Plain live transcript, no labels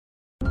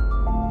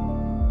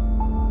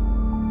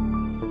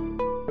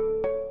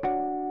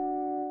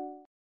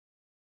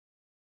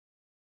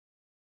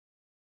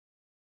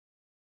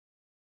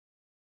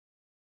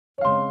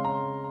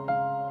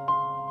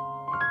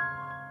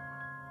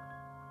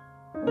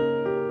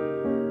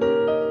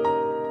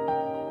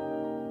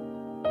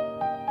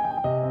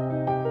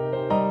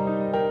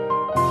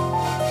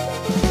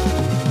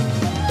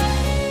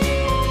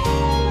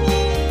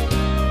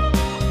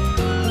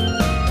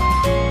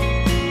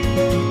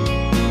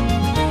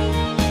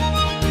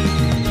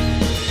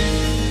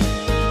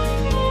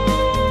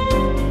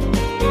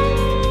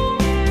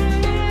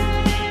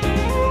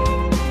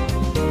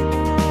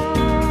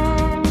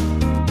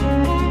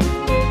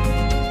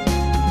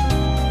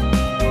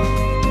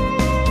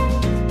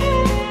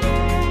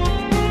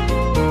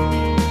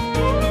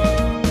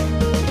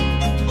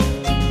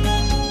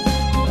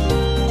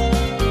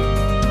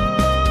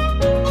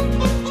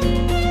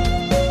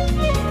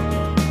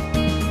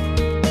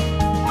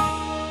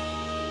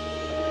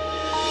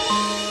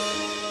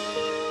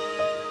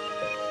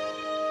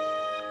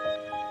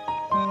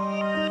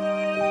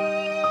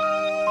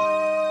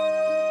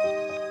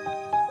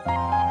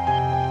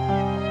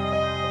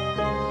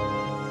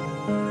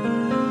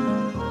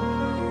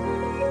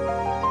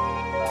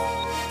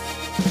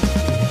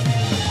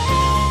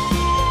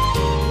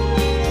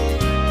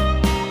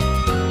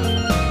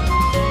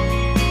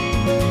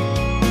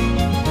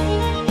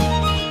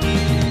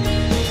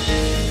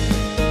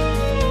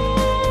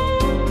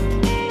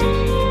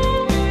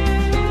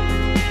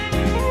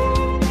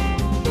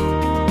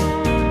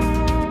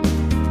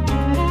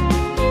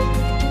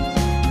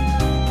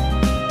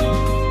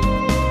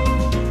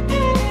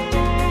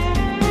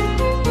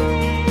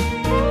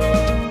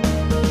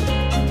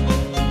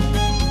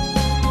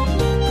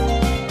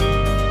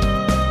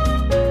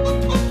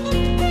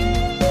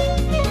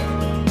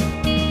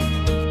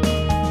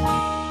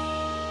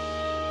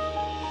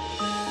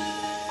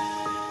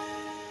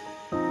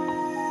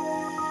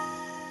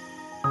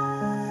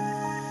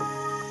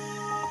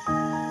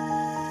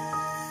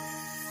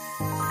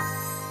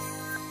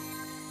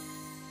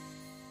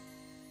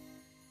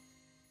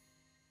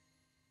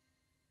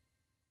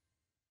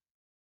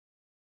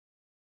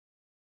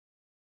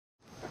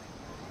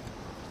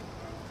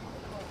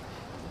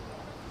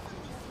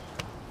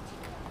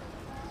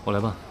我来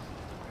吧。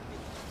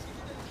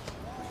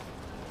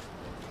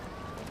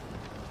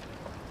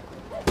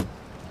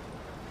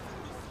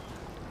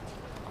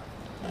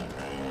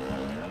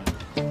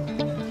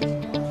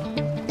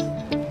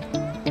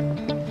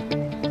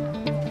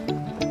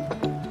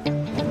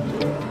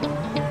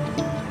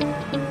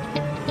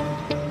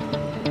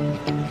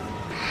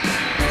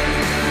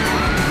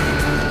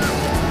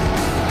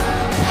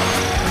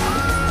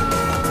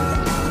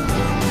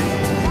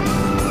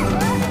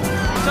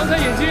张开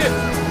眼睛，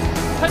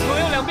看左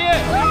右两边。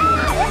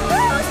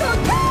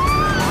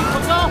口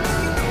高，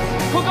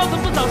口高怎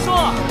么不早说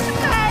啊？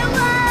开了，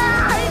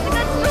你这个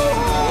猪！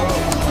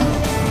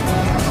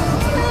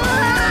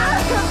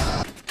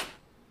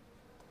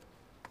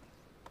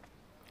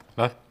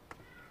来，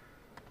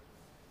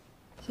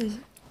谢谢。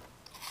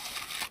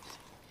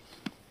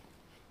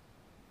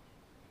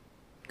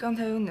刚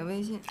才有你的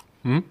微信。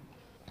嗯。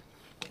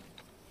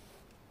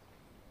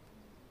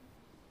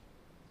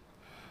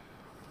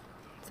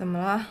 怎么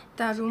了？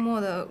大周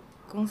末的，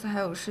公司还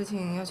有事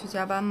情要去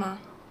加班吗？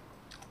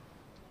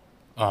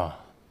啊，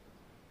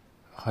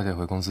还得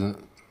回公司，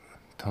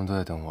他们都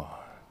在等我。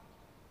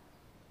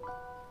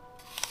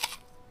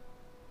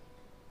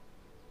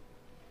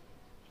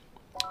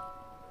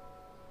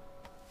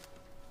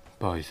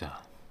不好意思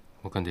啊，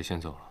我可得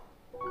先走了。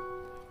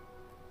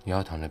你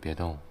要躺着别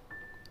动，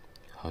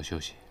好好休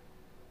息。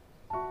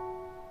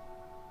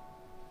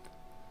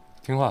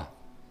听话。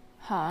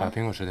好啊。把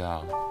苹果吃掉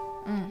啊。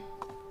嗯。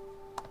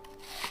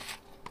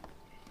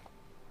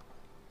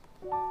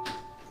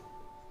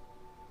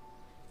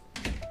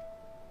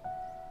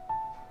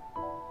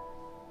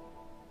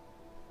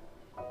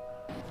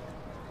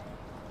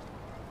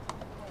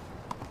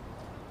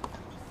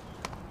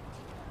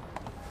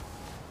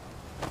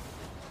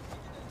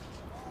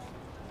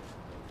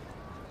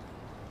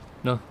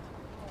 那，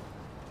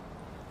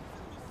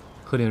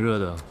喝点热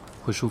的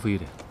会舒服一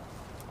点。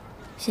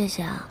谢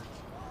谢啊。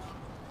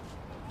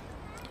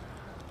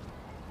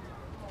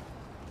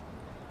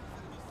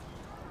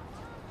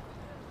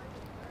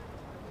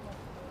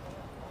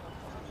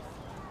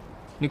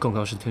你恐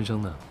高是天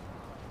生的？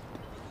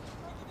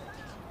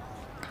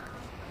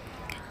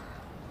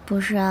不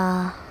是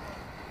啊。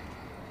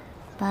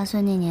8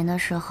岁那年的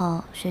时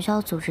候，学校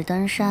组织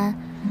登山，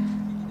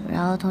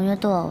然后同学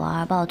逗我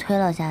玩，把我推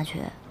了下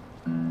去。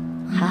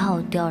 还好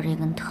我吊着一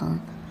根藤，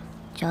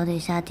脚底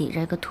下抵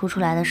着一个凸出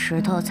来的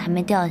石头，才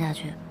没掉下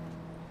去。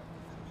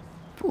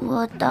不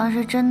过当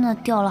时真的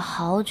掉了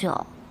好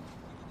久，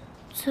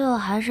最后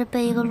还是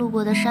被一个路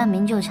过的山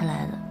民救起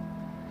来的。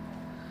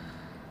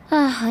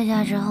哎，回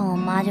家之后，我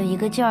妈就一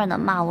个劲儿的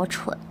骂我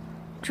蠢，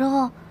之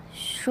后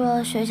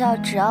说学校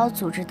只要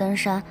组织登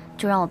山，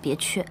就让我别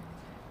去，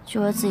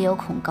就说自己有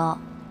恐高。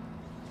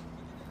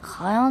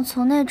好像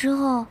从那之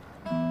后，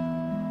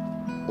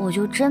我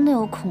就真的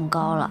有恐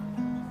高了。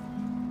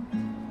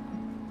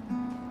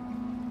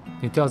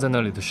 你掉在那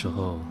里的时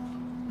候，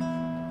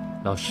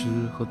老师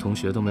和同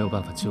学都没有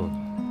办法救你，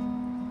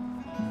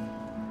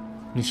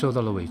你受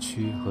到了委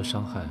屈和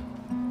伤害，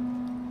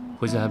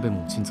回家还被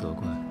母亲责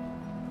怪，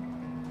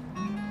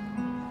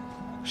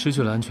失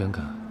去了安全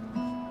感，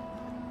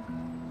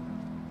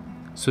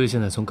所以现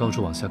在从高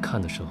处往下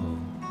看的时候，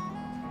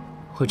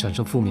会产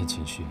生负面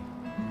情绪，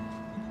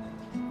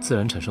自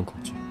然产生恐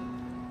惧。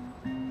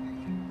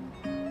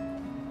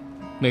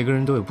每个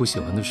人都有不喜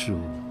欢的事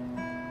物，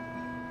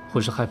或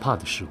是害怕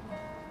的事物。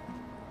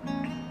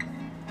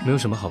 没有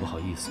什么好不好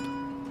意思的，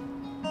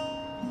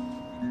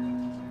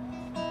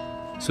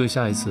所以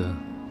下一次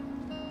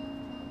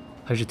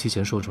还是提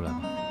前说出来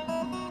吧，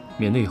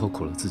免得以后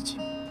苦了自己。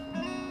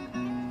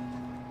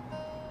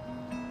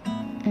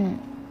嗯，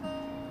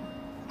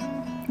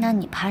那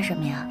你怕什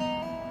么呀？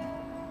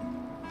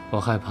我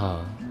害怕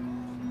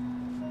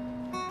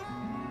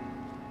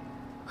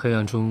黑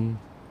暗中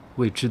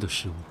未知的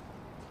事物。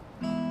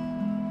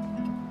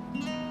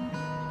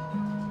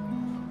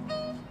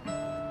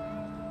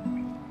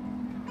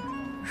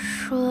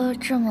 说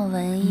这么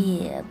文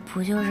艺，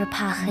不就是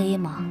怕黑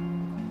吗？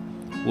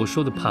我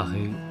说的怕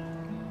黑，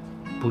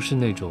不是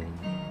那种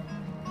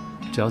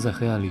只要在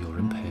黑暗里有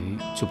人陪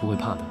就不会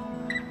怕的。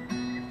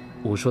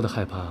我说的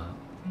害怕，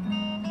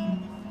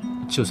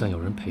就算有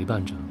人陪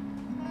伴着，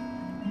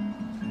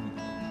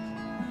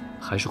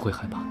还是会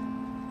害怕。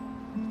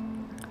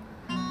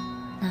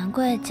难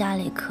怪家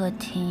里客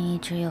厅一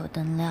直有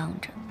灯亮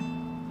着。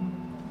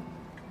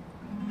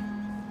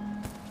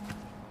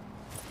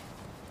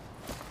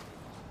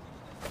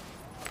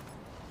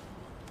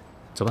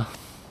 走吧。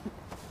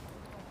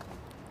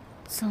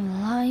怎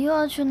么了？又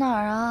要去哪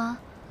儿啊？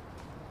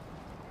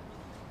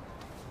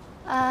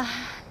啊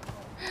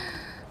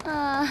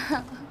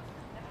啊！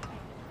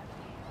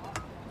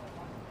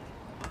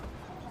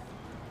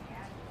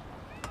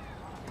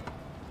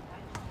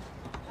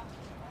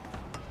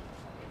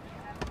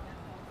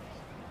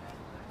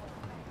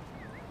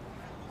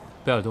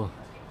贝尔多，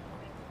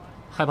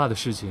害怕的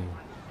事情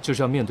就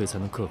是要面对才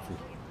能克服。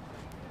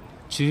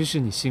其实是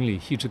你心里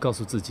一直告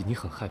诉自己你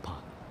很害怕。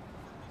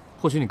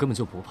 或许你根本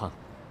就不怕。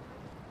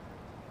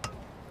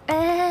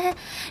哎，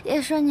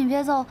叶叔，你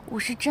别走，我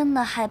是真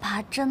的害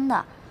怕，真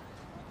的。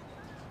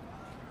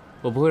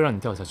我不会让你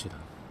掉下去的，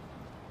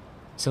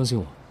相信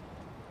我。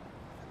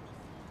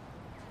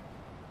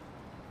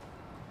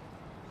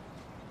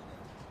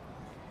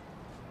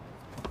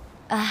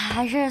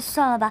还是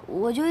算了吧，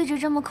我就一直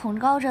这么恐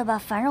高着吧，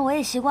反正我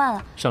也习惯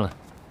了。上来。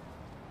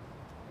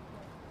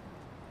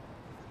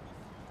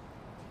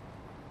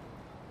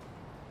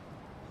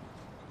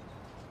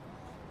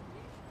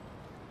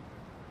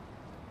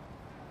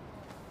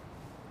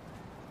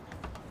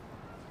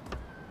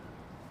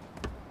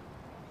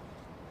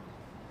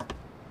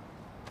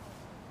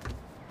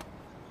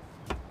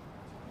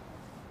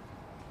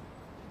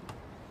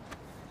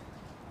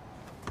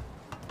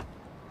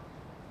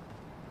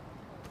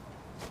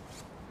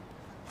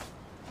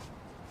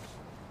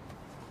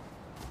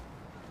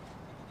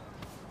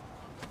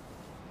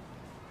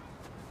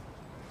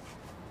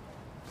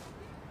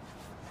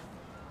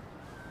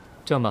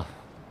这样吧，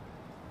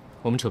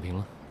我们扯平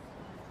了，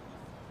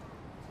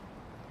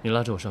你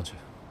拉着我上去。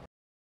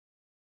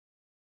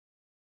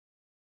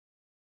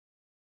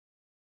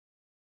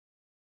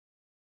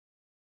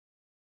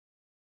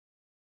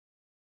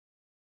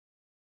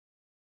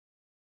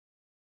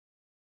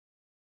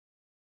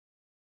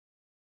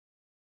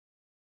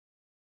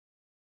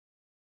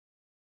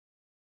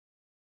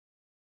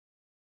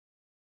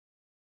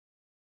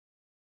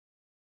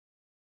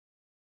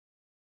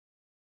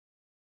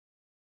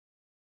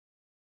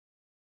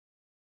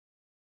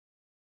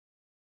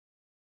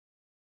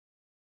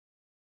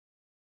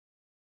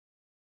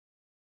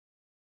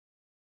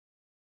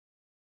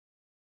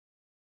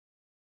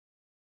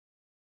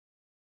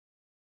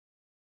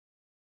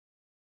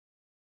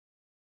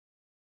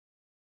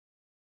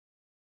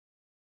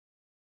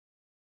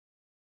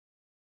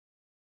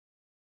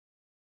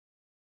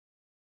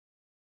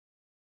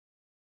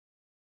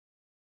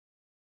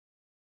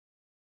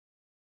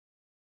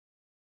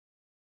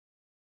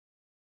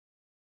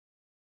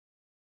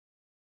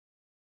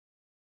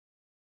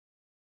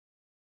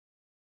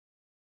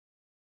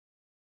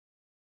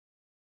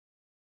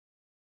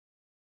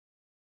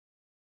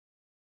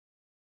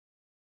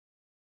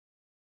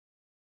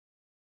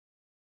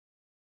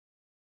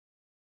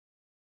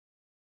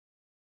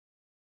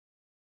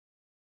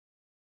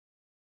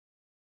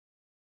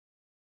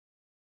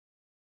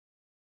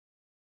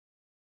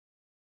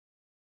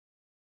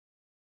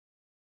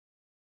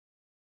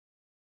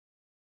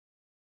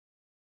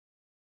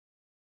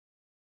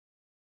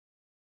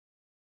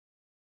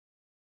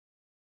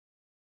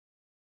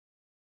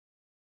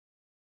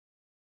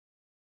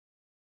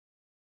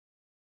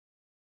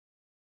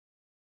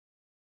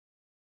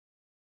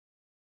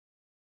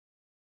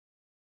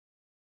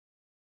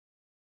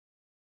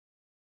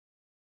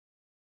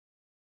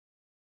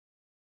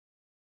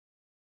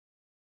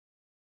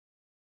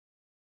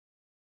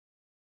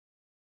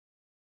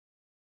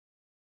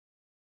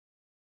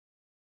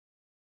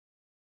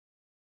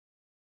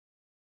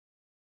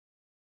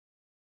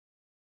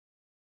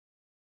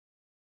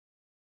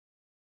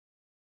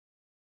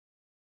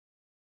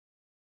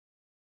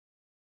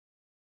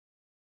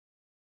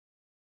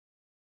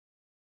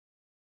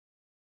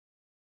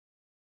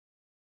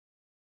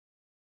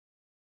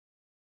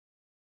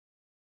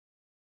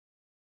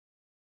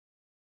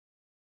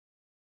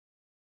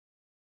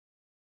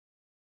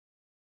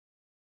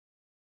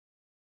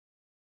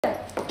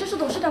这是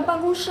董事长办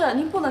公室，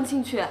您不能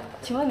进去。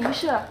请问您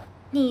是？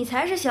你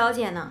才是小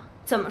姐呢，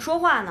怎么说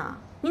话呢？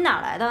你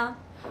哪来的？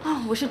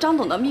啊，我是张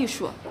董的秘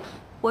书，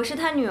我是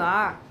他女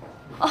儿。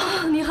哦，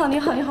你好，你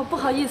好，你好，不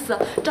好意思，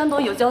张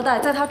董有交代，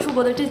在他出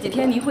国的这几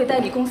天，您会代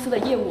理公司的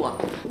业务。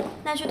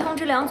那去通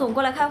知梁总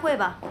过来开会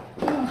吧。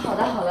嗯，好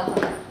的，好的，好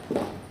的。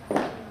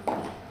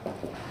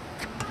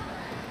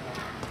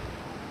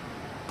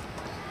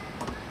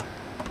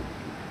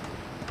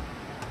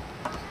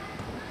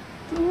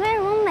你为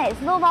什么每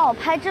次都把我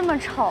拍这么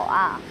丑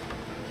啊？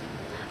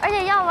而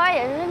且要玩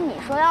也是你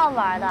说要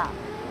玩的，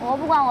我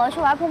不管，我要去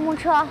玩碰碰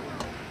车。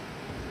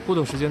互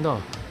动时间到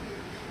了，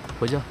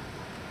回家。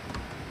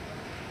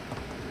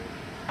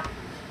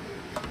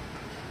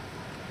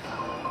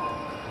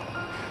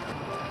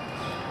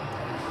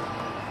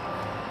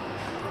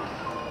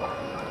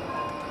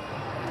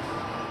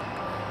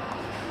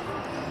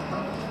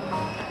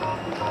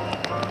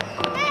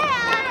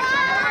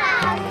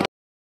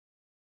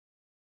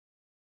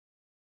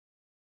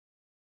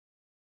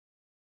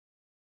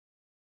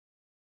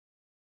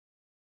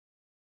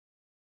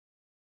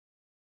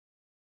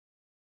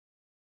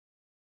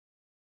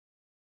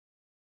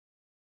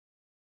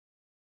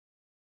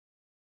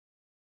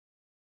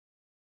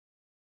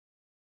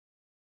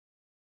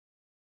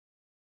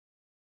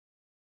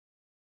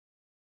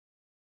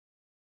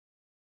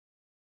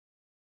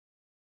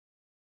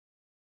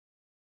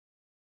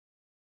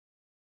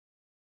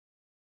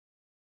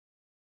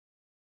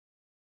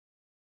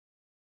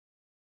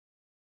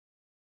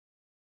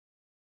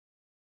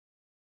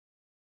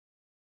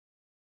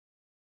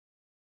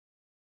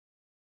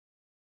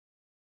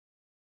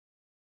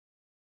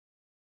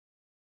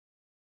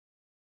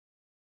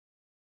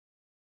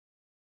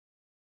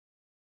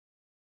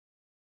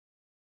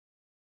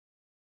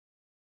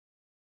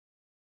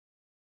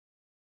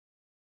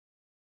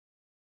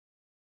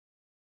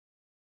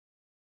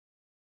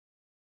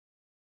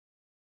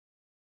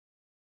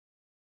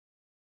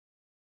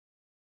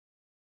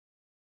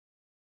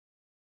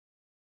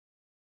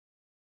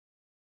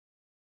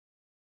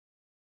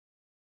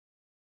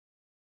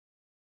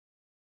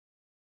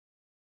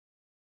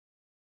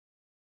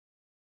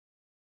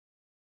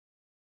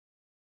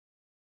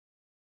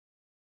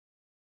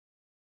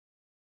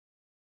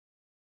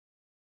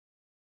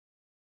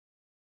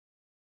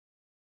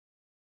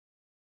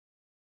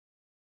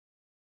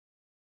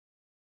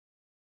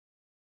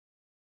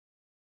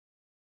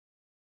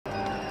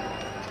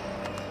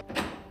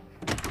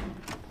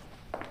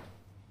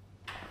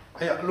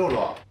哎呀，露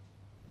露，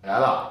来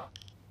了！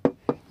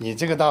你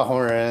这个大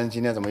红人，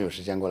今天怎么有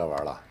时间过来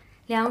玩了？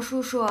梁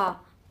叔叔，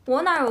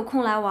我哪有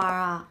空来玩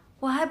啊？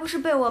我还不是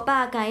被我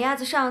爸赶鸭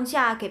子上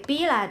架给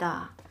逼来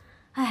的。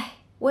哎，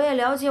我也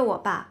了解我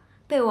爸，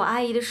被我阿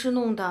姨的事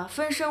弄得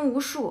分身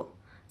无术。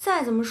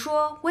再怎么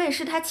说，我也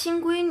是他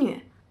亲闺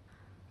女。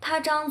他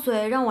张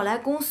嘴让我来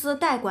公司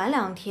代管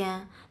2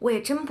天，我也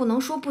真不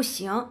能说不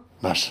行。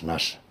那是那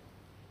是。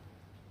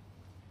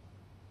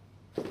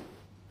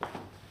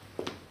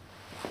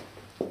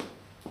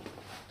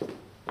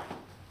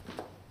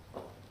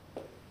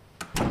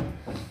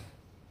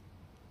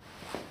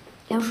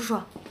梁叔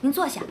叔，您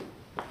坐下，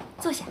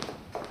坐下。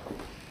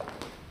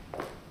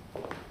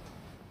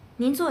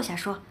您坐下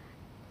说。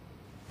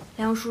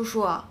梁叔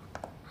叔，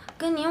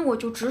跟您我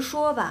就直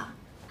说吧。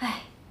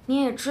哎，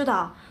您也知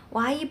道，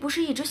我阿姨不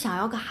是一直想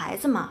要个孩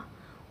子吗？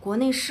国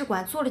内试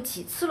管做了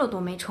几次了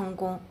都没成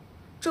功，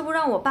这不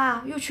让我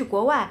爸又去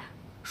国外，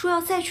说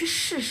要再去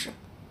试试。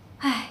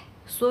哎，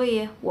所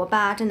以我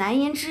爸这难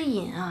言之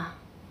隐啊。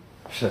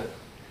是，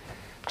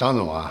张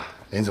总啊，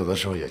临走的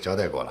时候也交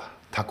代过了，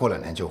他过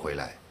2天就回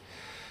来。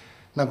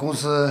那公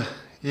司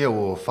业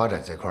务发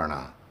展这块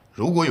呢，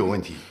如果有问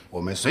题，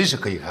我们随时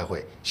可以开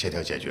会协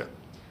调解决。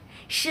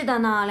是的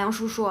呢，梁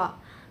叔叔，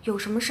有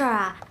什么事儿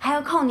啊，还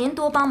要靠您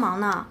多帮忙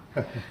呢。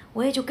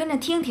我也就跟着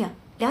听听，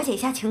了解一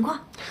下情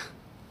况。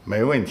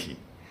没问题，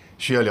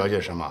需要了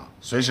解什么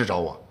随时找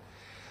我。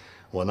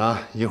我呢，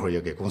一会儿也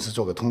给公司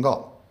做个通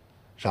告，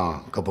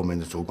让各部门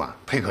的主管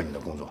配合你的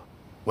工作。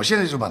我现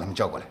在就把他们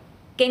叫过来。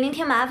给您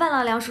添麻烦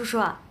了，梁叔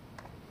叔。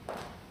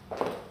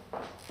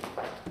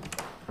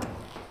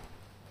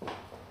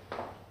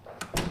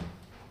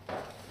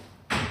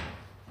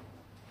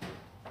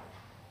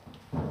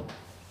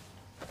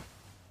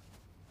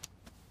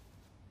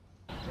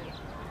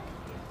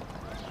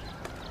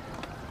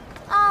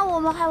我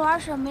们还玩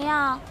什么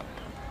呀？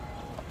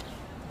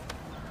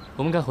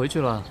我们该回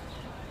去了。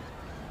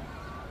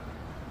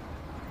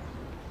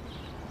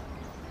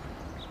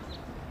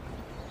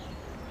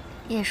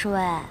叶舒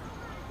伟，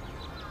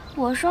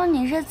我说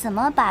你是怎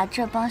么把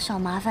这帮小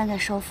麻烦给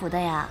收服的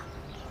呀？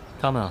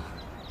他们啊，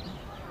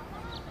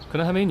可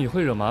能还没你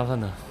会惹麻烦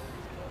呢。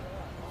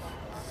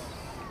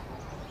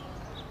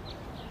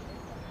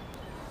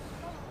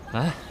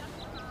来，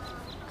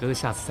哥哥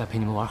下次再陪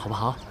你们玩，好不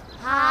好？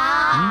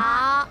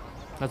好。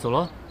那走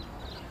喽。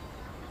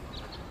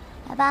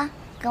来吧，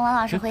跟王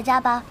老师回家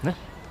吧。来，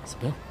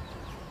不用。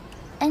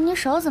哎，你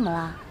手怎么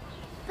了？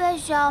被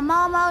小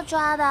猫猫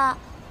抓的。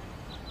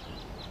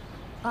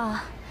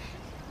啊，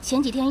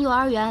前几天幼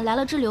儿园来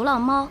了只流浪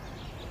猫，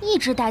一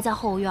直待在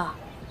后院，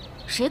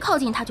谁靠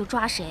近它就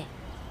抓谁。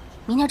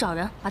明天找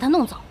人把它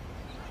弄走。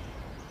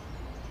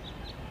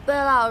贝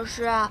老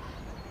师，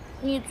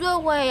你最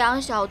会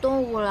养小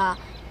动物了，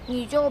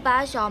你就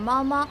把小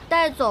猫猫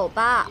带走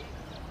吧。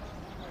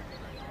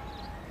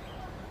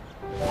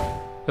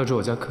要住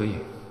我家可以，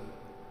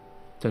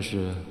但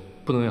是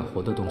不能养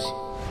活的东西。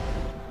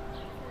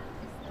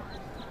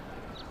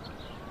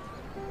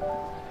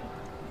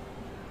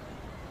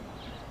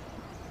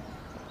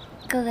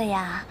哥哥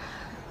呀，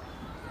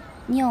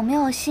你有没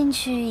有兴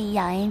趣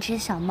养一只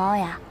小猫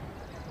呀？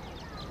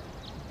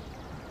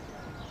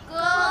哥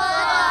哥，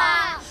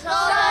收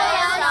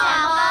养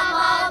小猫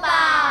猫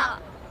吧。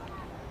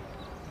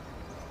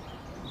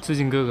最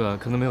近哥哥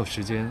可能没有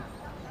时间，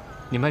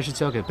你们还是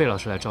交给贝老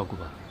师来照顾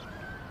吧。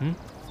嗯。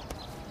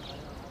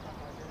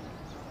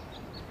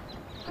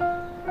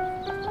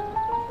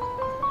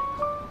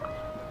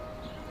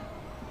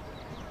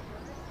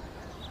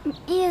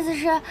意思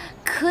是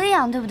可以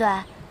养，对不对？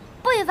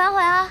不许反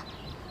悔啊！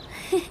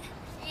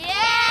耶！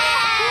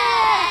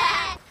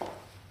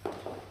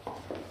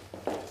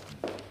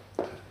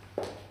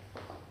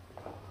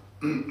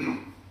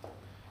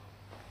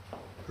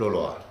露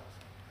露，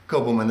各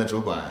部门的主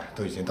管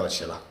都已经到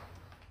齐了。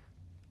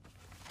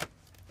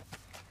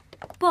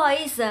不好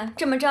意思，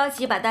这么着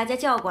急把大家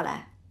叫过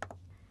来。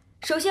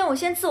首先，我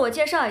先自我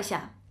介绍一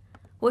下，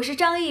我是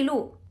张艺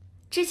露，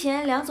之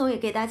前梁总也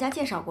给大家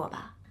介绍过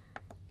吧。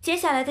接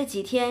下来的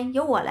几天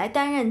由我来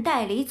担任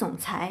代理总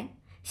裁，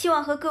希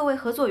望和各位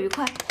合作愉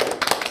快。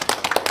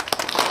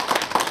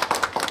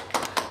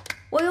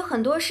我有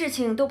很多事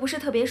情都不是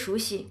特别熟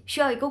悉，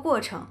需要一个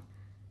过程，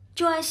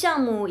就按项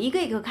目一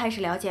个一个开始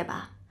了解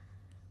吧。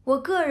我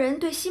个人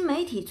对新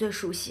媒体最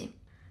熟悉，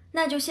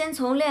那就先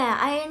从恋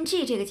爱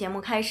ING 这个节目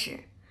开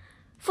始。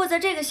负责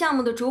这个项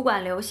目的主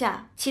管留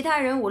下，其他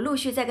人我陆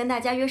续再跟大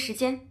家约时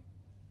间。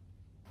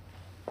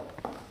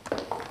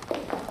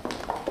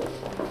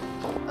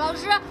老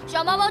师，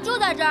小猫猫就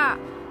在这儿。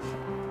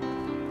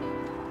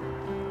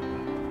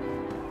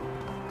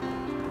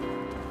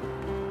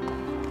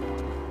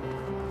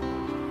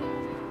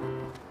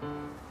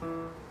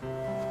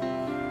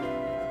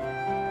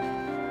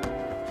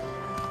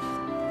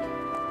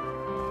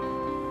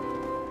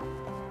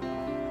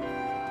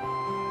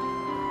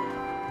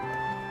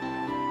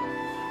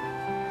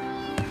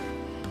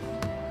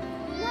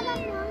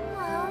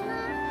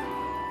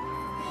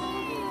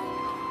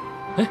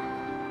哎，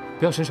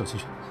不要伸手进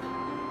去，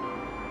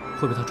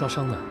会被他抓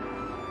伤的。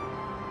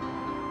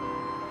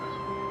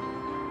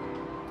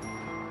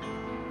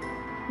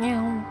喵。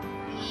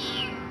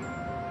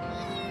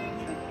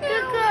哥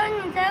哥，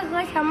你在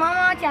和小猫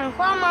猫讲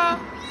话吗？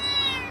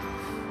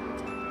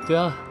对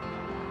啊，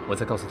我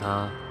在告诉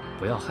他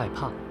不要害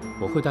怕，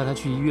我会带他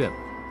去医院，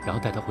然后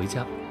带他回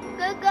家。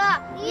哥哥，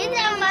你怎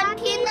么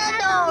听得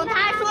懂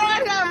他说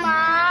什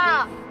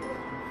么？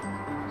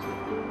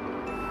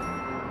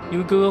因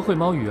为哥哥会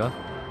猫语啊。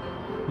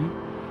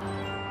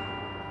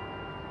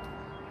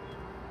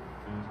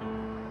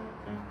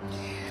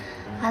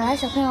好了，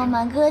小朋友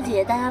们，哥哥姐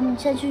姐带他们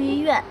先去医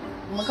院，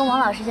我们跟王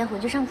老师先回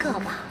去上课，好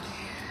不好？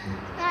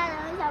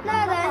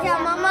那等小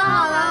猫猫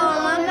好了，我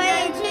们可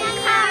以去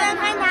医院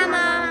看它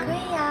吗？可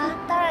以呀，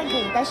当然可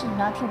以，但是你们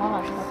要听王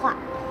老师的话。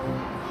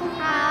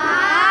好。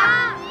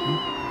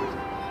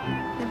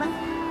来吧。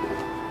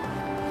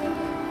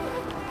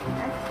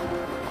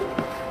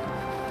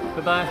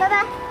拜拜。拜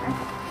拜。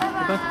拜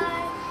拜。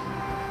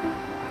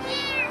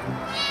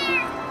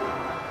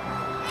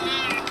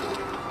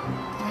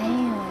哎呦，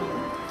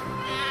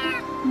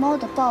猫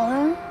的报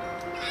恩，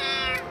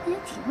也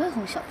挺会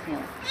哄小朋友。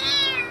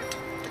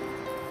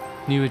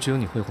你以为只有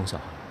你会哄小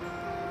孩？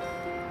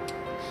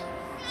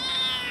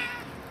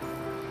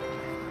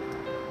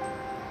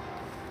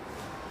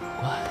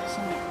乖，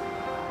小美。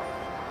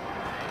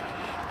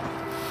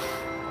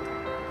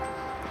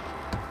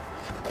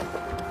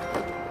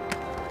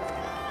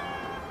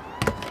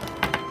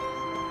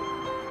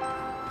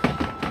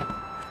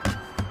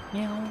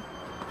喵。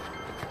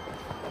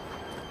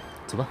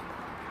走吧。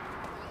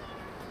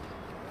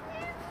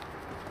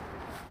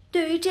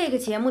对于这个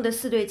节目的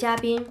4对嘉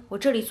宾，我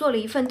这里做了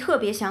一份特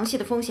别详细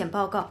的风险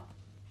报告。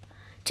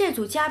这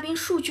组嘉宾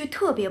数据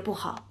特别不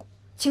好，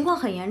情况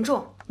很严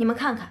重，你们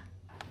看看。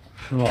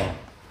是吗？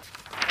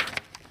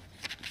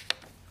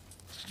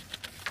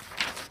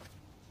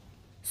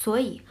所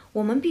以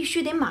我们必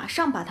须得马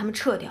上把他们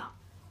撤掉。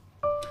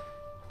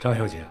张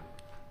小姐，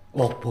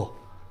哦不，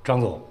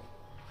张总，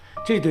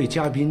这对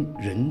嘉宾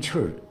人气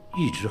儿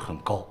一直很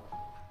高，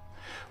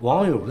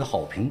网友的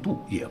好评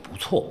度也不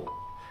错，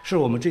是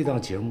我们这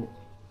档节目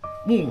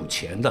目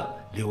前的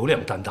流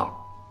量担当。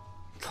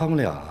他们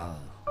俩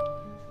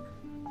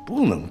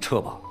不能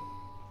撤吧？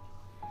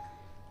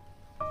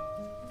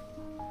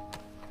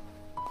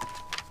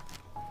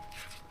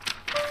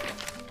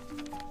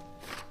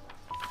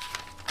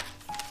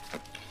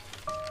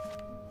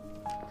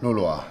露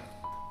露啊，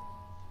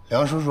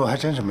梁叔叔还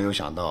真是没有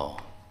想到，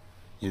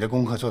你的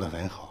功课做得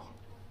很好，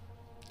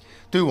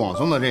对网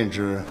综的认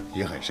知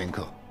也很深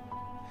刻。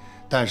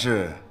但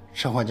是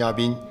撤换嘉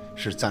宾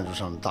是赞助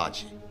商的大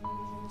忌，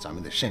咱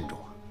们得慎重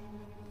啊。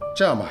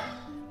这样吧，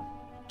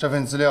这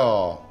份资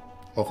料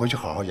我回去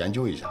好好研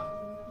究一下，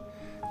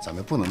咱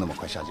们不能那么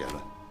快下结论。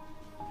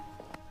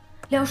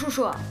梁叔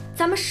叔，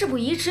咱们事不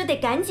宜迟，得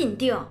赶紧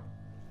定。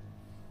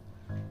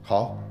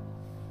好，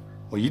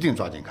我一定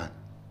抓紧看。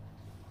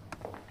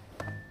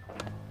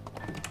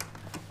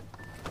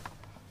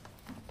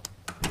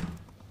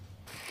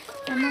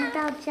我们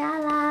到家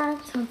啦，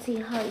从此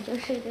以后也就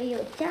是一个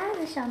有家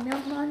的小喵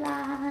喵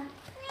啦。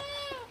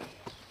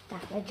打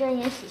了针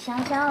也洗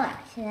香香了，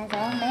现在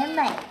咱们美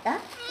美的。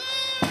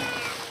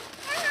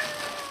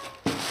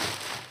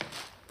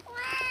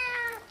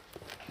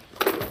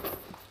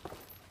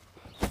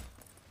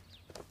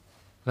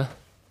来，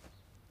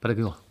把它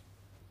给我，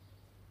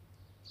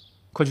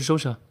快去收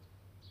拾啊！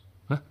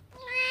来，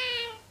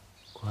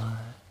乖。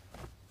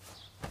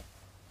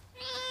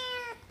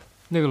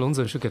那个笼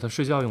子是给它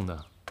睡觉用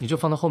的，你就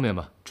放到后面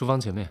吧，厨房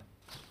前面。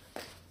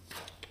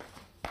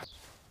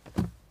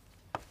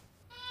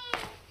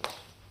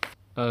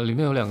里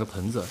面有2个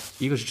盆子，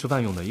一个是吃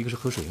饭用的，一个是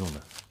喝水用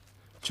的，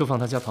就放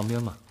它家旁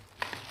边嘛。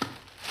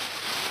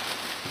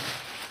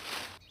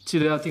记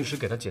得要定时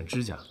给它剪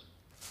指甲，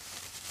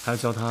还要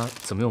教它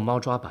怎么用猫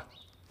抓板。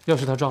要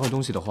是它抓坏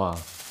东西的话，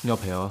你要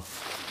赔哦。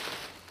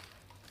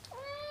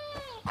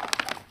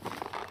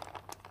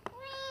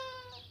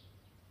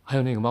还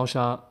有那个猫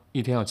砂，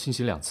一天要清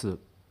洗2次，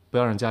不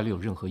要让家里有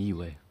任何异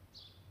味。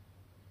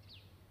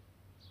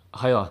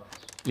还有啊，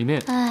里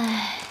面……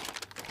唉，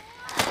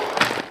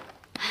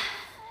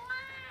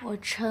我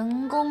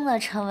成功的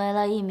成为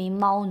了一名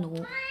猫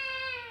奴。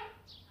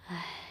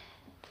唉，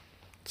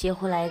接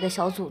回来一个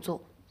小诅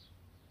咒。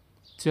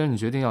既然你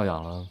决定要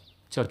养了，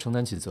就要承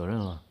担起责任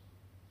了。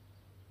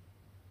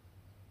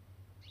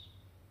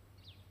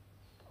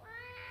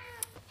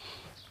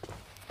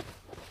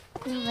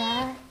不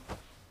然，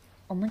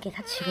我们给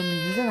它起个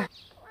名字吧。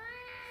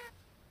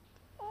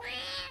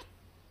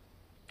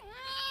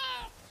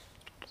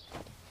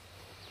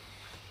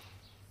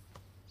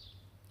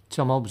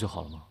叫猫不就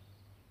好了吗？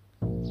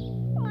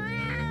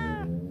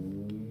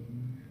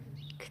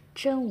可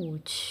真无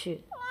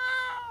趣。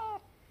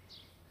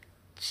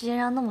世界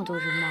上那么多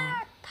只猫，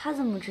它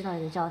怎么知道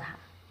你在叫它？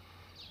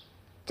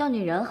叫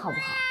你人好不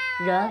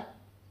好？人。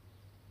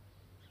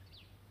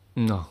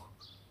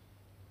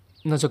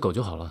那叫狗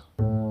就好了，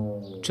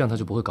这样它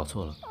就不会搞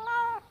错了。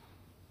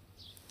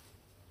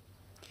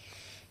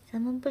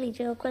咱们不理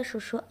这个怪叔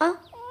叔啊，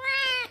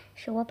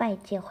是我把你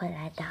接回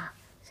来的，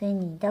所以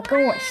你一定要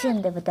跟我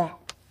姓，对不对？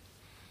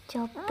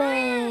叫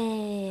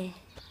贝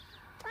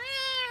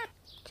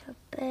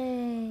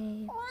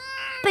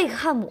贝克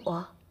汉姆，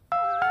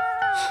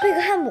贝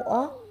克汉姆，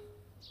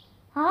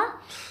啊，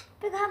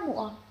贝克汉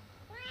姆，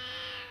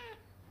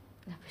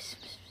那不是。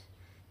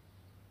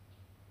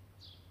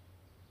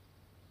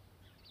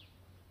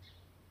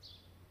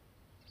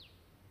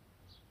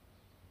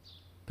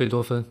贝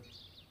多芬。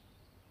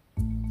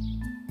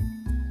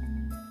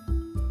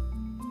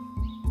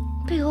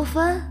贝多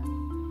芬。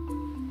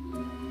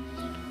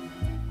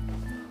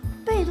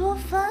贝多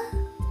芬。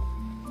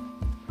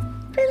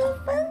贝多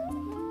芬。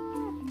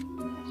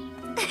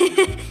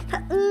他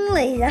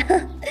了一下。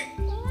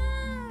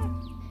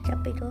叫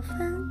贝多芬。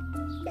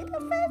贝多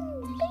芬。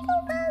贝多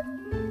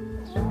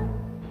芬。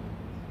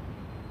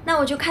那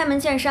我就开门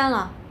见山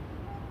了。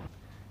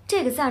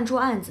这个赞助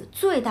案子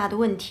最大的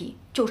问题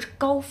就是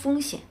高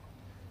风险。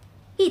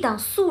一档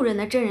素人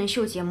的真人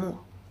秀节目，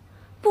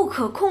不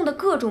可控的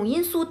各种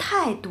因素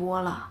太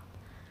多了，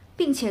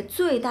并且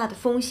最大的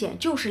风险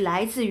就是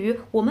来自于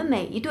我们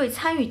每一对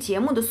参与节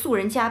目的素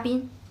人嘉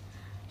宾，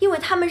因为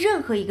他们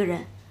任何一个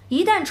人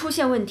一旦出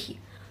现问题，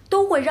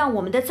都会让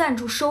我们的赞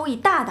助收益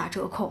大打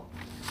折扣。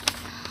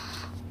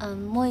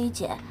莫姨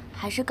姐，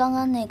还是刚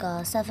刚那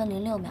个3分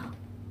06秒。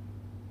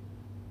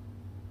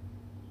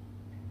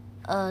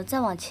再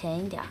往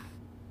前一点。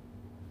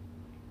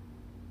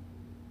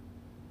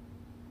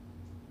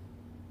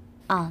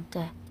啊，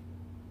对。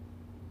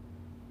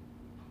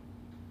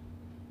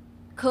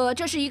可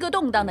这是一个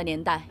动荡的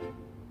年代。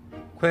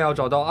快要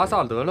找到阿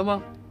萨德了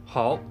吗？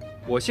好，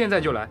我现在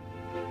就来。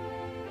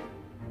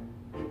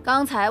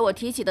刚才我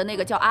提起的那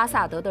个叫阿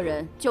萨德的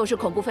人，就是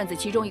恐怖分子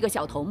其中一个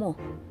小头目，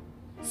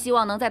希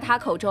望能在他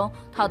口中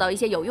套到一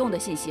些有用的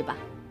信息吧。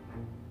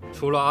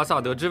除了阿萨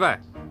德之外，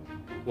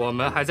我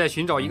们还在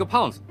寻找一个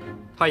胖子，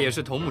他也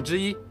是头目之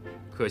一。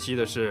可惜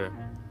的是，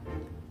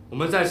我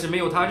们暂时没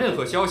有他任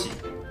何消息，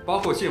包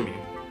括姓名。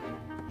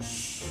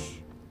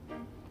嘘，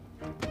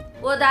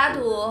我打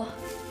赌，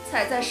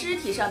踩在尸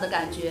体上的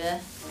感觉，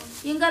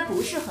应该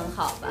不是很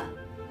好吧？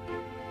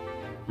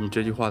你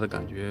这句话的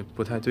感觉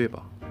不太对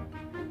吧？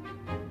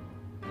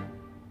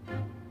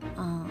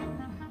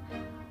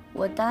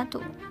我打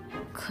赌，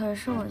可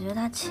是我觉得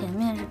他前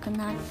面是跟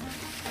他，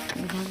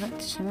你看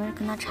前面是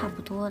跟他差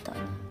不多的。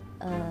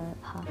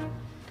好，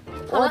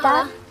我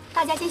打，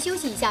大家先休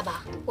息一下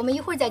吧，我们一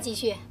会儿再继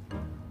续。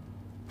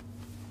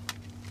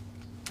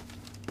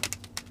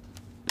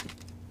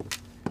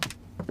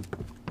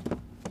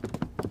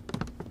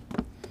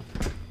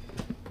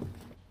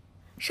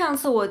上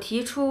次我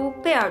提出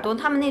贝尔多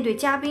他们那对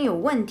嘉宾有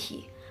问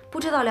题，不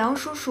知道梁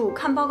叔叔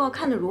看报告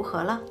看得如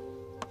何了？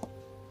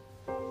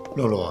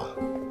露露，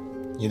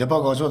你的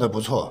报告做得不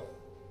错，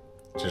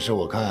只是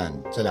我看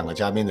这2个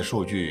嘉宾的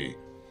数据，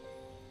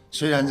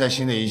虽然在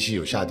新的一期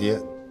有下跌，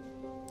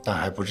但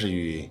还不至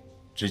于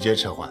直接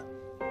撤换。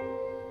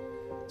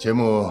节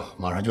目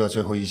马上就要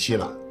最后一期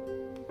了，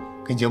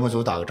跟节目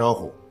组打个招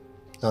呼，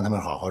让他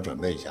们好好准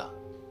备一下，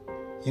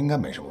应该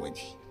没什么问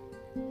题。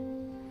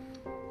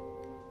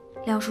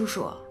梁叔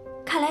叔，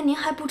看来您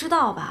还不知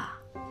道吧？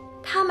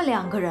他们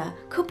2个人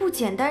可不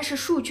简单是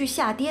数据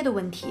下跌的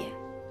问题。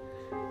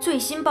最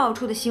新爆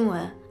出的新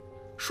闻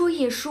说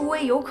叶舒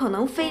薇有可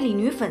能非礼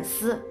女粉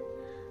丝，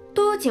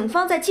都有警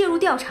方在介入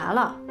调查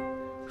了。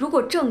如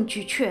果证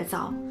据确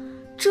凿，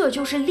这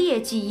就是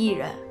劣迹艺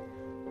人，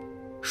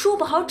说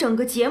不好整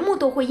个节目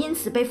都会因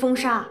此被封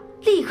杀，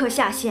立刻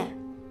下线。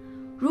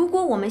如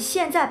果我们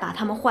现在把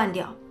他们换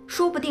掉，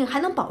说不定还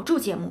能保住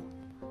节目。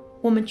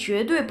我们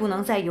绝对不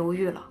能再犹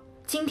豫了，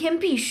今天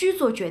必须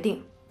做决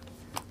定。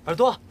耳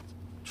朵，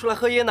出来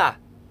喝椰奶。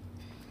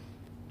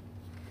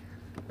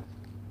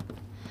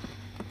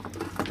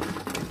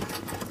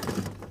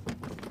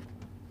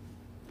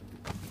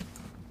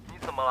你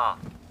怎么了？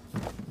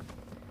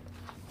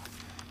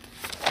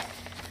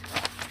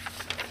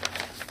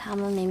他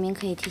们明明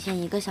可以提前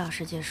1个小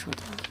时结束的，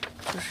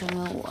就是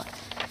因为我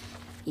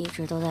一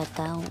直都在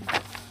耽误。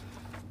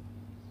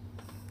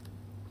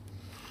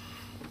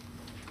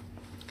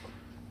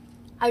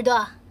耳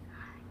朵，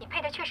你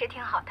配的确实挺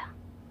好的，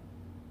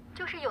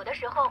就是有的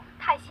时候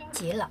太心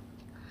急了，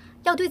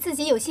要对自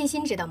己有信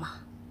心，知道吗？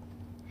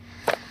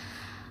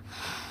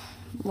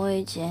墨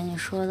雨姐，你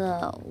说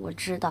的我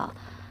知道，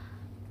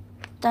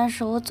但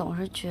是我总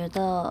是觉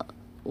得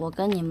我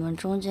跟你们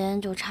中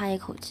间就差一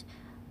口气，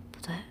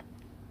不对，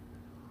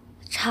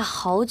差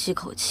好几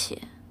口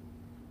气。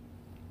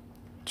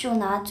就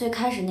拿最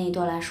开始那一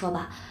段来说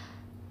吧，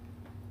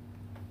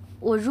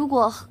我如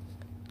果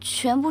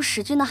全部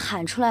使劲的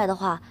喊出来的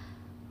话，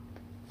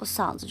我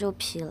嗓子就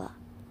劈了。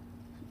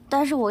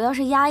但是我要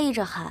是压抑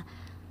着喊，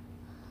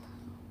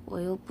我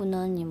又不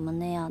能你们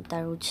那样带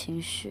入情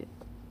绪。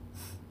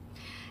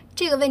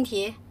这个问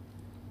题，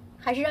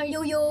还是让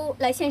悠悠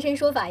来现身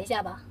说法一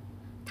下吧。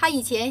他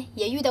以前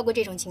也遇到过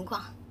这种情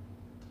况。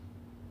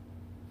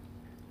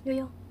悠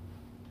悠。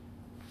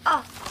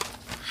哦，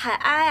喊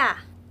啊呀！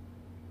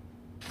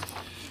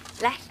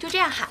来，就这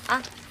样喊啊！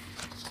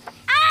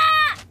啊！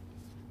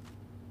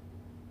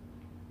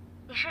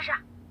你试试。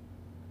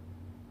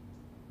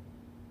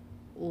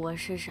我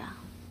试试。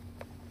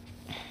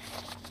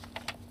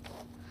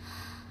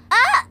啊！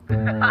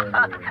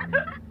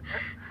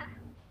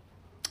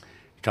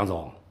张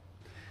总，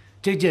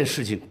这件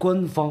事情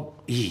官方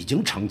已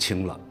经澄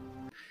清了，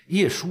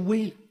叶淑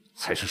薇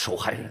才是受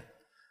害人。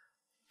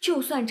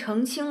就算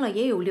澄清了，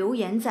也有流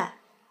言在，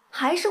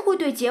还是会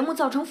对节目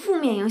造成负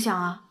面影响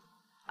啊！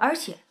而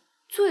且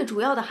最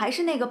主要的还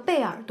是那个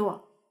贝尔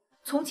多，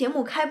从节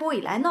目开播以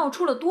来闹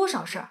出了多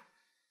少事儿，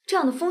这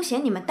样的风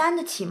险你们担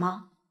得起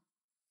吗？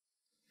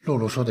露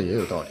露说的也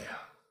有道理啊。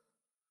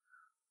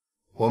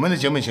我们的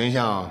节目形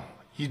象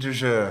一直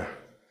是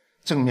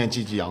正面、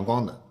积极、阳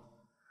光的。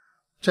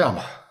这样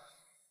吧，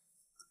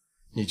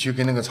你去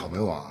跟那个草莓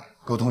网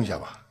沟通一下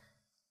吧，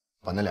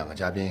把那2个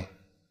嘉宾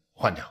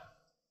换掉。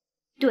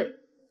对，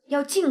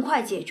要尽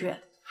快解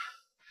决。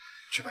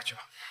去吧，去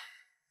吧。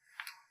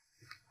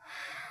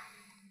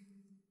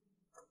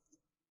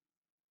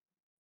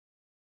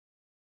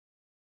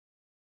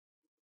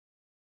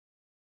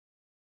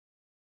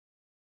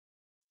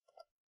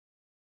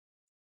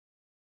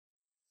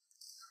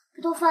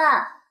贝多芬，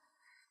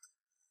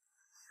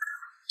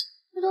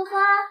贝多芬，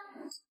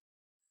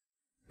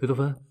贝多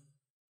芬，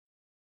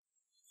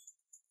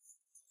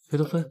贝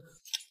多芬，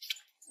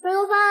贝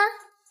多芬。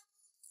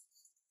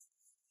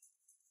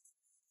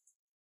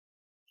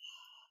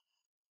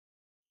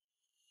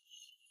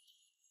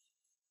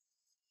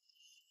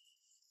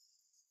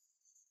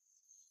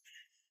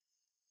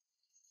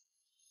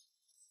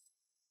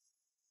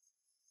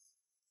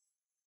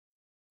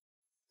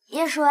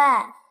叶舒薇，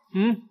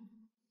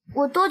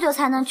我多久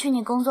才能去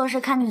你工作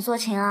室看你做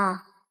琴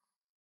啊？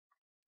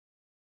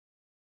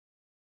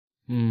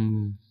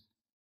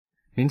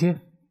明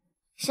天。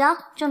行，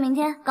就明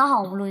天，刚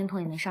好我们录音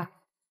棚也没事儿。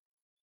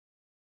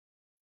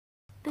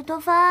贝多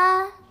芬，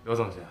刘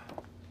总监，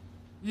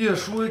叶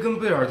舒薇跟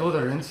贝尔多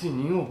的人气，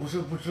您又不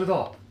是不知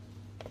道。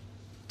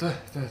对，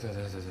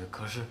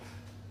可是，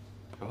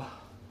什么？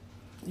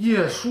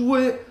叶舒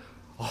薇，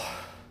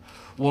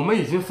我们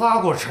已经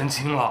发过澄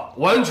清了，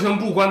完全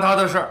不关他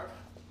的事儿。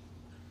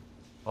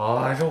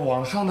这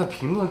网上的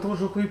评论都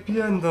是会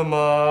变的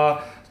嘛，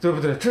对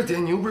不对？这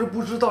点你又不是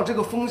不知道，这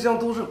个风向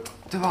都是，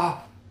对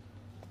吧？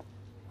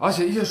而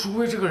且叶舒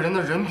薇这个人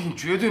的人品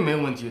绝对没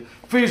问题，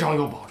非常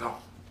有保障。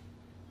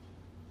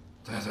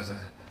对。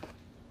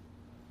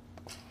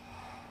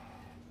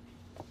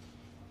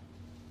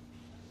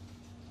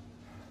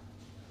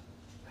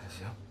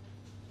行，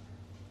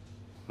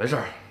没事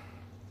儿，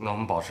那我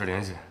们保持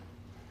联系。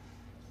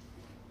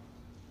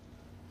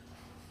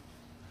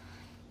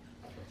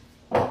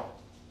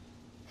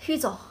于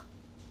总，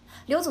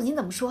刘总监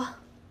怎么说？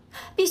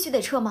必须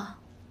得撤吗？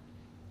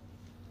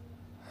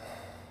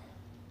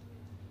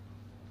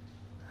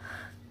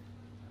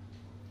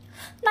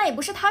那也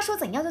不是他说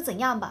怎样就怎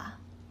样吧？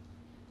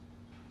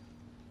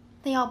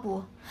那要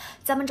不，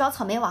咱们找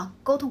草莓网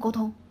沟通沟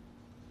通。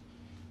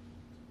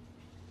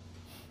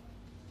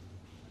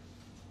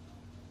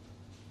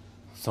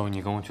走，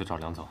你跟我去找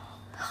梁总。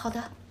好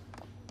的。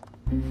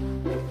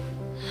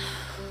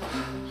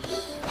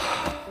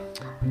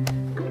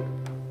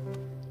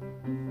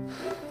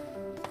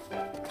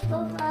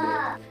多芬，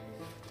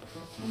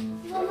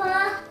多芬，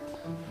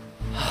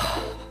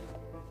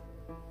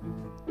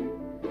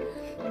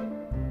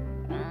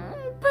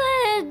贝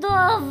多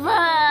芬，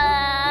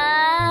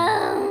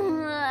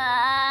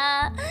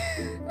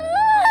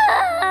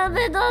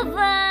贝多芬，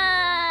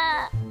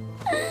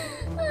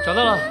找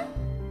到了。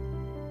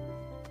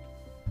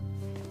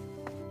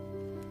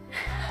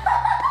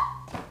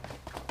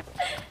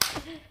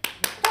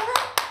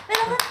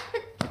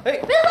贝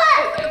多芬。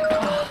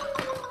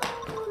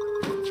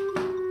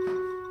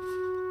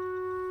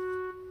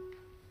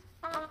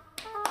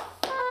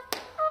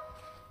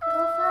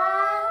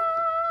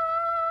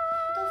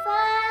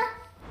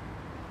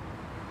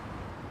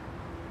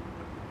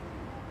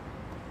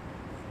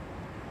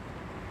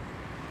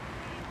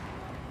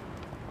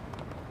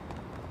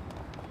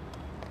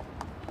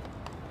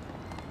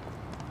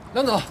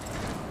梁总，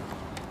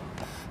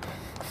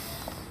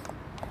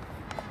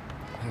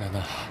梁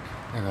总，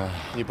那个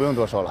你不用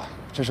多说了，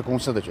这是公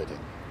司的决定。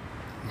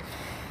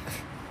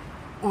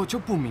我就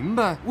不明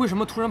白为什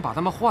么突然把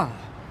他们换了。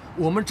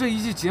我们这一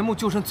季节目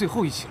就剩最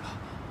后一期了。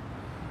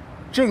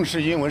正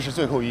是因为是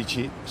最后一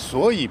期，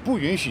所以不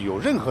允许有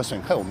任何损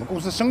害我们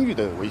公司声誉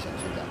的危险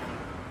存在。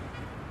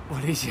我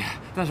理解，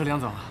但是梁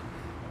总，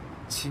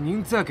请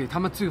您再给他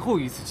们最后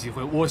一次机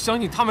会，我相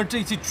信他们这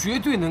一期绝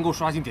对能够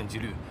刷新点击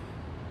率。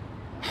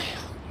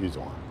于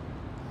总啊，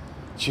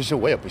其实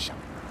我也不想，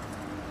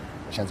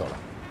我先走了。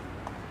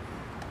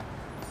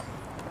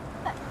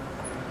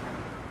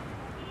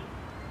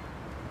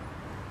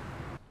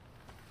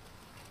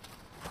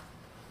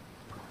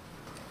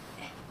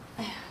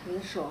哎呀，你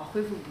的手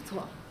恢复不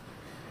错，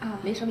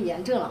没什么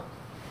炎症了，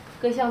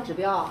各项指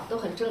标都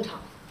很正常。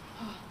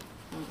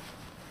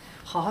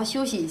好好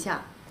休息一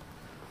下，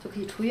就可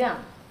以出院了。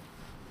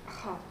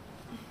好，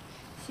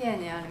谢谢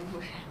您啊，林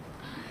护士。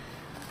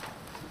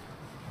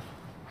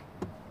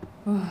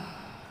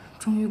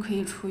终于可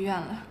以出院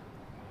了。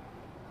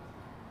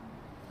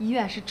医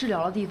院是治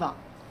疗的地方，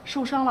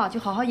受伤了就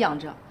好好养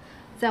着，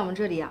在我们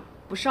这里啊，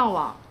不上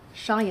网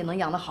伤也能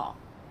养得好。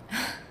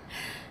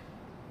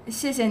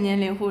谢谢您，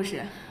林护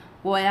士。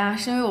我呀，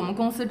是因为我们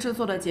公司制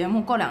作的节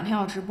目过2天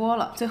要直播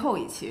了，最后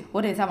一期，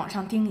我得在网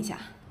上盯一下。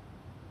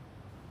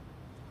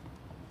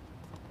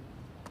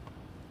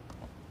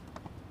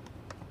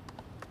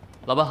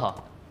老板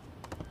好。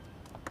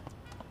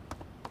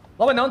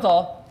老板娘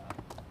走。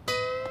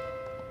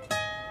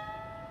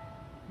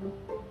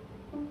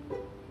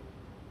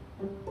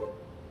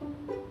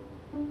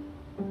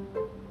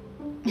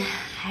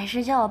还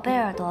是叫我贝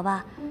尔多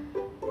吧。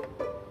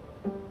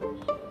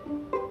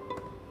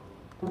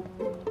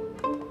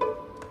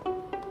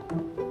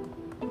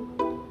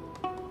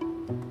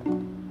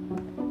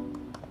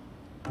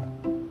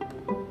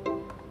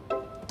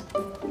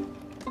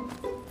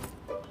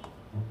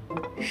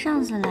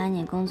上次来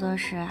你工作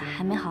室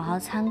还没好好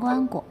参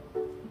观过。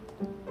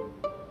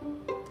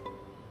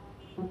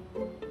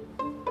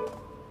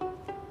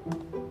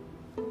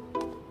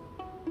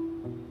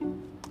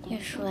叶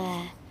舒伟，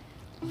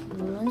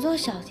我们做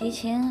小提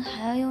琴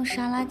还要用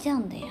沙拉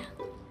酱的呀。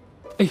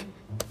哎，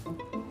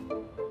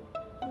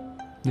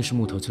那是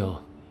木头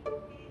胶。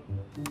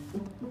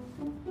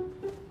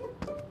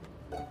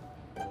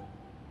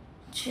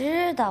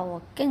知道，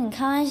我跟你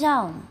开玩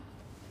笑呢。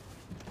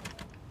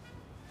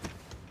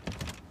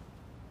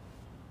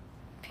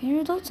平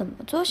时都怎么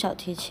做小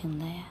提琴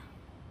的呀？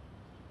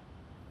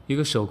一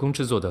个手工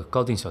制作的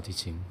高定小提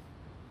琴，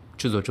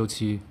制作周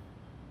期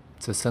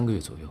在3个月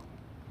左右，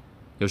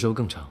有时候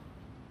更长。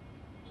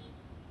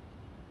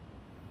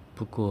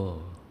不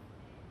过，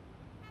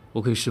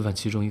我可以示范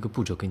其中一个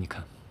步骤给你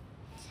看。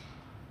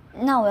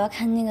那我要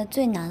看那个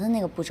最难的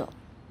那个步骤。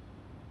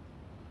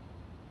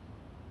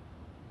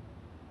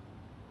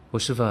我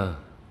示范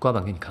刮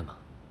板给你看吧。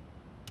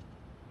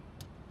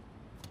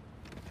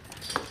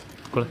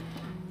过来。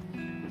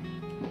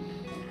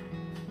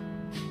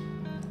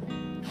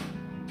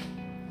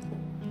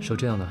手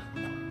这样的。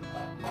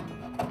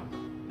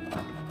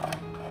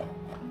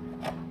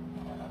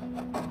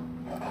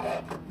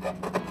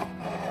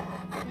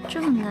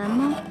这么难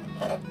吗？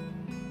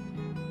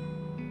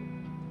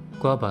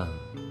刮板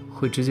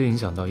会直接影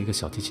响到一个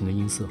小提琴的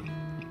音色，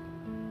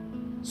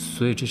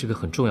所以这是个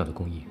很重要的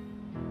工艺。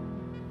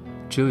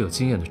只有有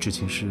经验的制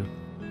琴师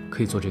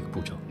可以做这个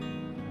步骤。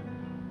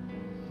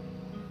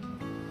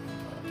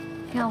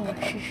让我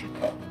试试。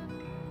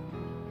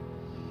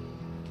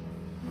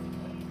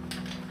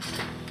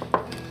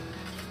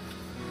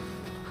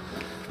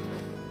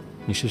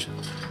你试试。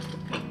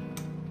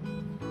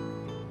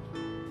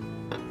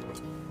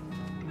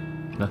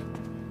来，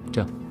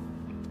这样，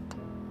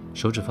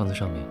手指放在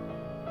上面，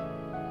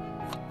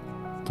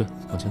对，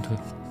往前推，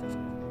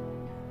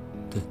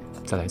对，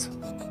再来一次。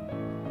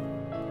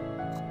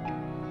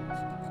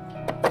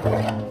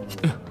哎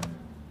呀，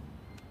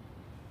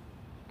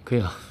可以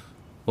了，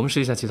我们试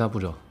一下其他步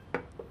骤。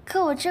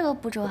可我这个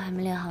步骤还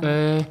没练好呢。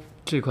哎，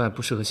这块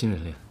不适合新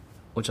人练，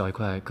我找一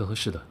块更合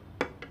适的。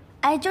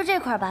哎，就这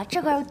块吧，这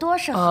块多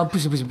适合啊！不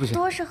行不行不行，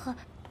多适合，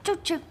就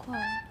这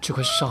块。这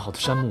块是上好的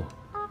杉木，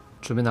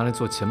准备拿来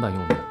做前板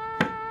用的。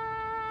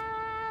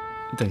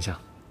你等一下。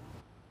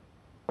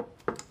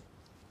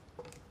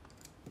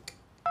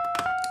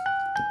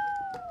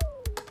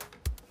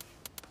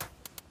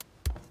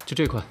就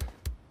这块。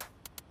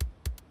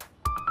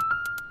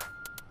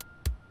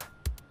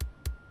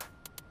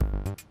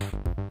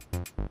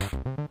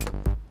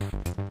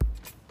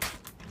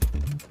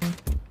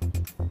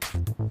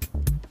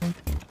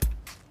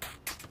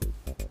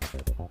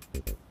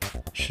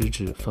食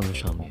指放在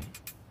上面，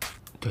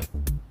对，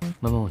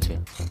慢慢往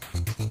前。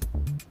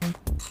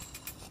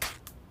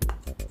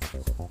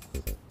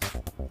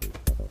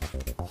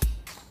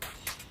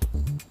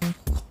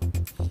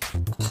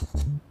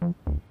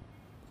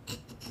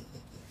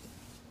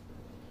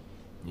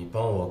你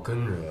帮我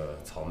跟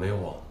着草莓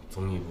网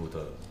综艺部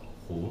的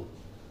胡，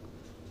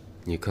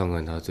你看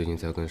看他最近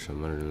在跟什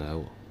么人来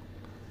往，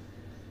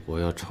我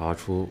要查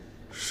出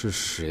是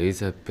谁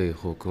在背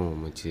后跟我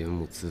们节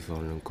目资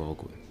方人搞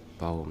鬼。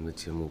把我们的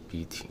节目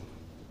逼停。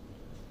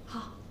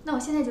好，那我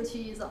现在就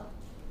去于总。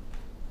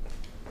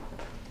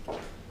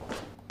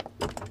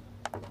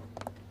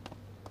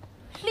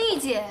丽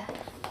姐，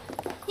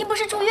你不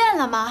是住院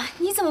了吗？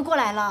你怎么过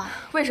来了？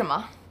为什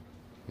么？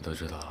你都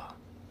知道了。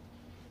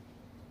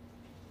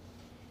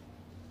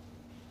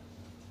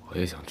我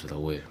也想知道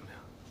为什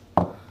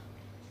么呀。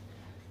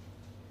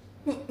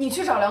你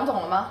去找梁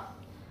总了吗？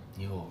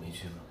你以为我没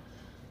去吗？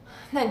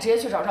那你直接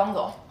去找张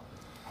总。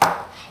好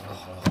了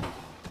好了。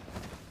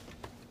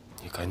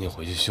你赶紧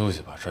回去休息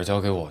吧，事儿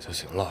交给我就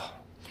行了。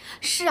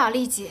是啊，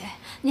丽姐，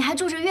你还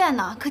住着院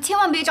呢，可千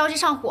万别着急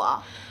上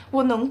火。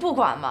我能不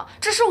管吗？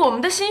这是我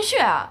们的心血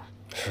啊！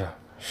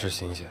是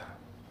心血，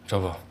这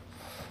不，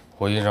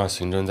我已经让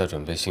刑侦在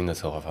准备新的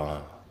策划方案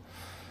了。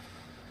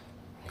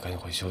你赶紧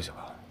回去休息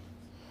吧。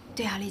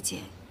对啊，丽姐，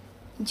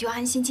你就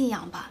安心静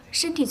养吧，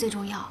身体最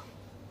重要。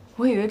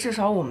我以为至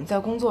少我们在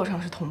工作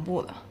上是同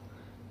步的。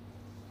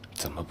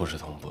怎么不是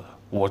同步的？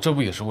我这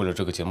不也是为了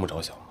这个节目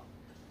着想吗？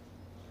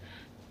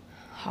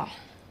好，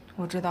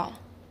我知道了。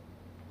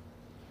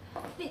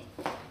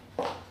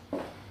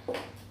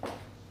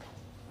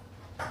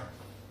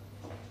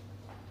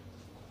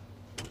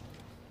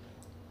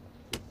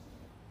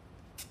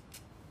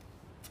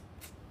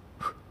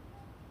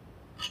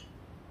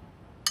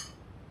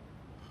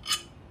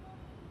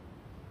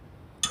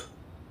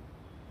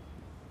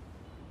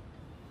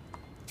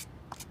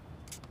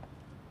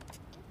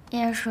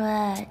叶叔，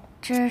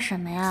这是什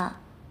么呀？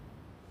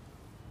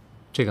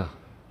这个，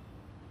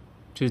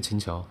这是琴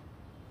桥。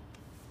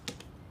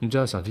你知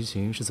道小提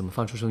琴是怎么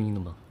发出声音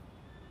的吗？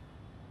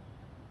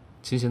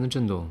琴弦的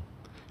振动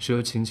是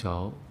由琴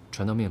桥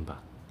传到面板，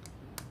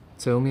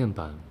再由面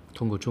板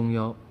通过中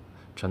腰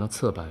传到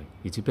侧板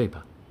以及背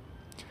板，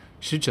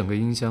使整个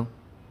音箱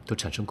都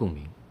产生共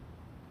鸣，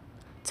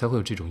才会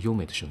有这种优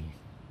美的声音。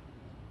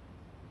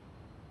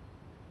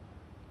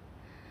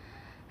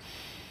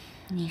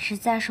你是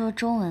在说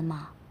中文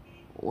吗？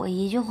我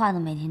一句话都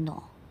没听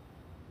懂。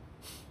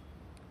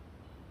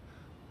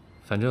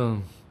反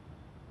正，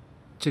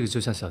这个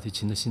就像小提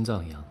琴的心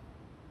脏一样，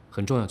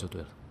很重要就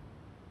对了。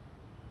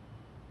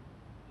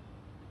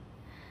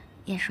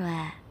叶叔，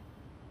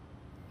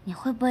你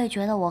会不会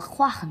觉得我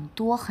话很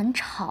多很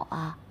吵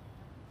啊？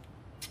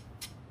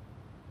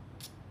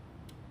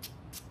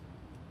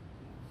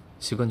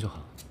习惯就好。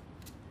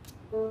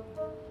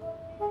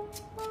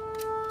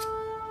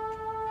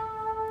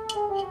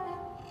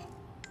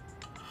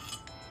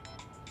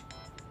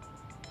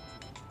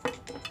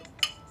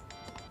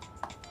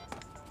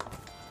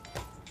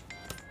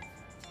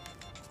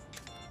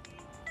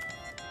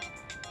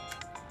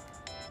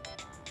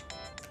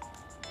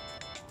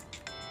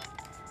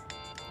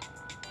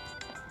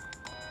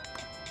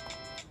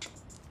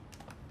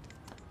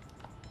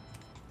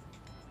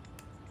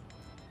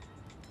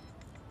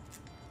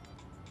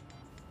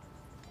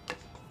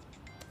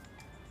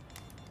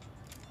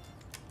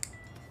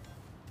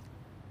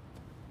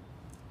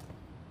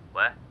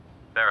喂，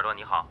贝尔多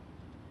你好，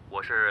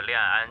我是恋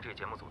爱 ING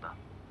节目组的，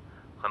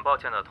很抱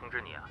歉的通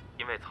知你啊，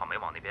因为草莓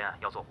网那边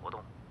要做活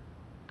动，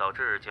导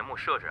致节目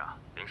设置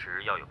临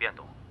时要有变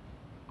动。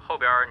后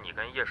边你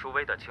跟叶舒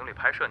薇的情侣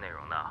拍摄内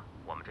容呢，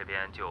我们这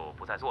边就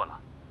不再做了，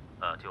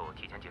就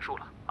提前结束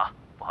了啊，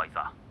不好意思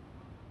啊。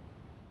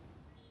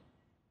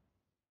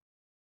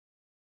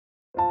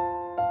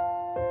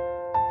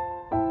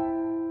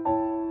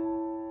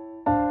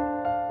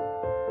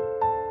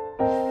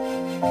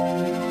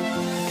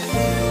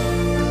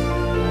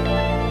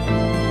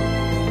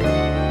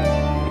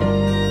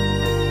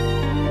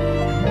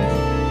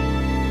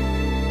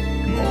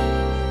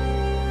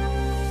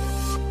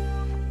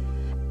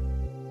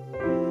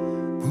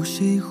不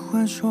喜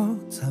欢说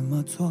怎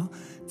么做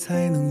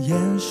才能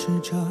掩饰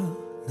着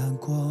难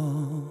过，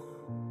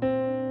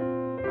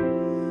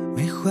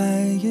没怀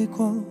疑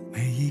过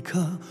每一刻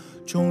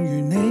忠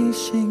于内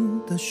心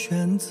的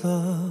选择，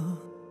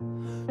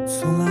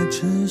从来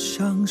只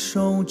享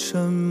受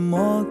沉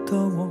默的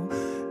我，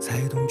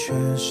才懂缺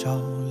少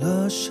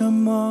了什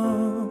么，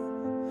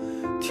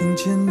听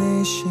见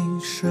内心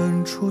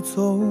深处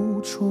走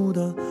出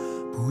的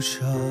不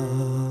舍。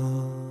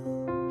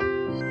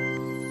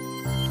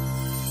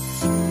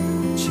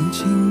轻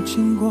轻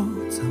经过，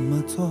怎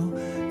么做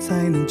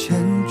才能牵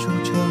住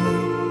这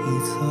一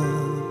侧？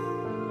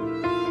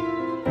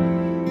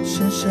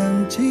深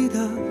深记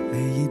得每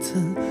一次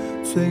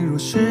脆弱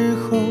时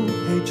候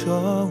陪着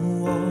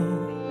我，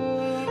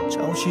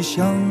朝夕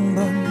相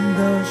伴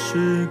的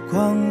时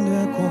光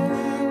掠过，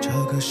这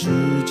个世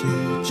界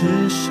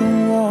只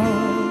剩我。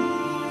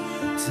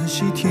仔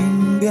细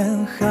听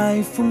遍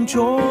海风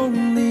中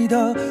你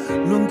的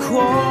轮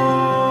廓，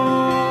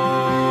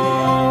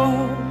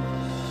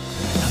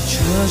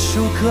这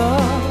首歌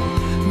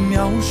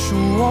描述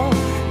我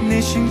内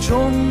心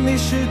中你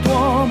是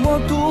多么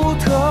独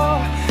特，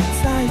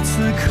在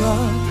此刻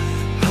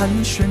盘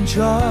旋着，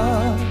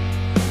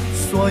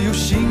所有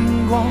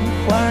星光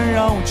环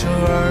绕着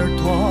耳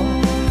朵，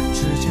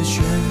指尖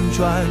旋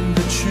转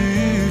的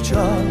曲折，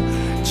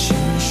琴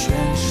弦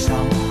上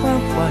缓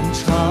缓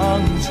唱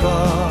着，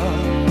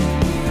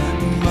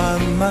慢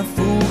慢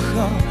附和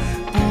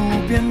不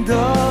变的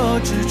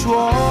执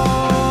着。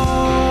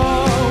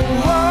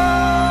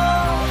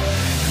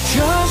这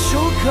首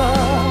歌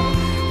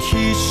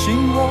提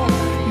醒我，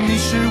你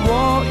是我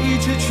一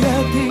直决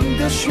定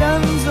的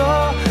选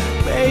择，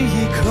每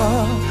一刻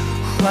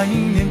怀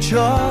念着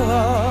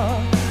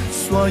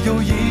所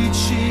有一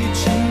起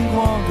经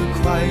过的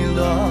快乐，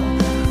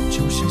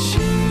就像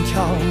心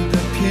跳的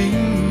频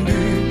率，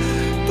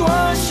多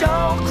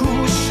少故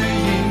事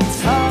隐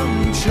藏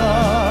着，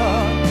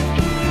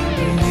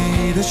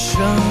你的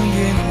声音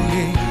里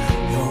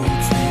有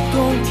最动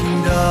听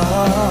的，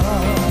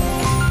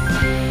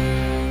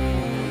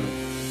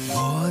我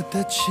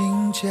的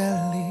情节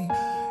里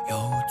有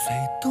最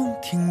动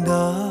听的，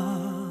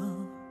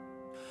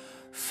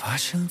发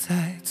生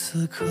在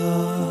此刻。